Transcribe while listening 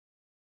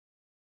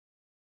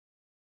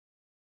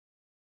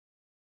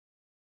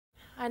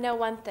I know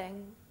one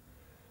thing.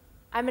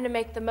 I'm going to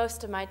make the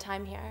most of my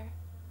time here.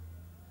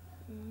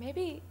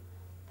 Maybe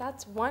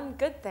that's one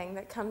good thing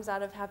that comes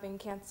out of having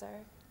cancer.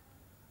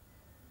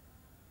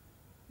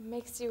 It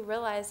makes you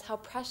realize how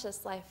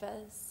precious life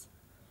is.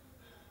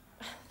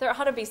 There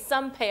ought to be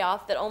some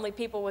payoff that only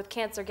people with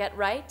cancer get,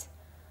 right?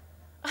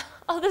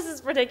 Oh, this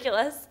is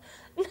ridiculous.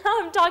 Now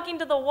I'm talking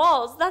to the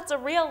walls. That's a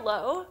real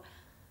low.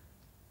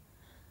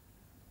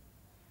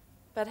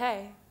 But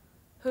hey,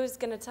 who's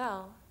gonna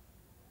tell?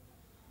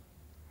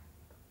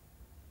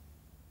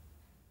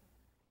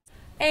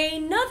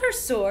 Another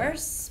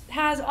source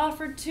has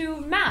offered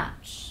to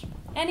match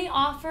any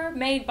offer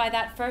made by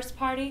that first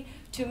party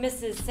to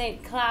Mrs.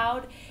 St.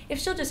 Cloud if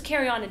she'll just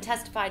carry on and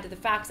testify to the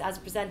facts as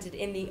presented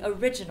in the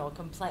original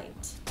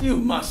complaint. You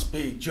must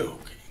be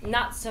joking.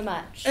 Not so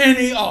much.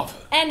 Any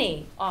offer?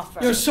 Any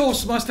offer. Your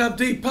source must have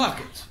deep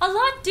pockets. A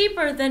lot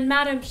deeper than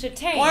Madame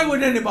Chataine. Why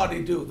would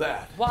anybody do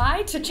that?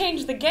 Why? To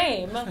change the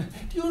game.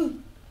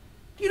 Do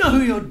you know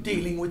who you're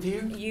dealing with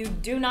here? You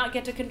do not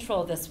get to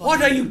control this one.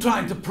 What are you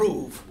trying to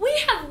prove? We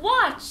have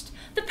watched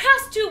the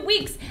past 2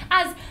 weeks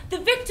as the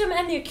victim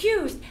and the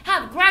accused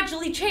have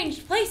gradually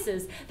changed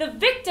places. The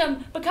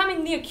victim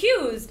becoming the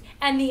accused,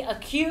 and the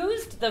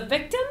accused the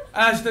victim?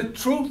 As the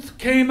truth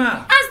came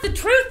out. As the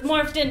truth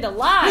morphed into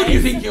lies. Who do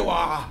you think you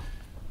are?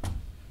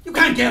 You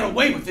can't get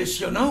away with this,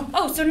 you know.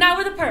 Oh, so now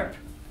we're the perp.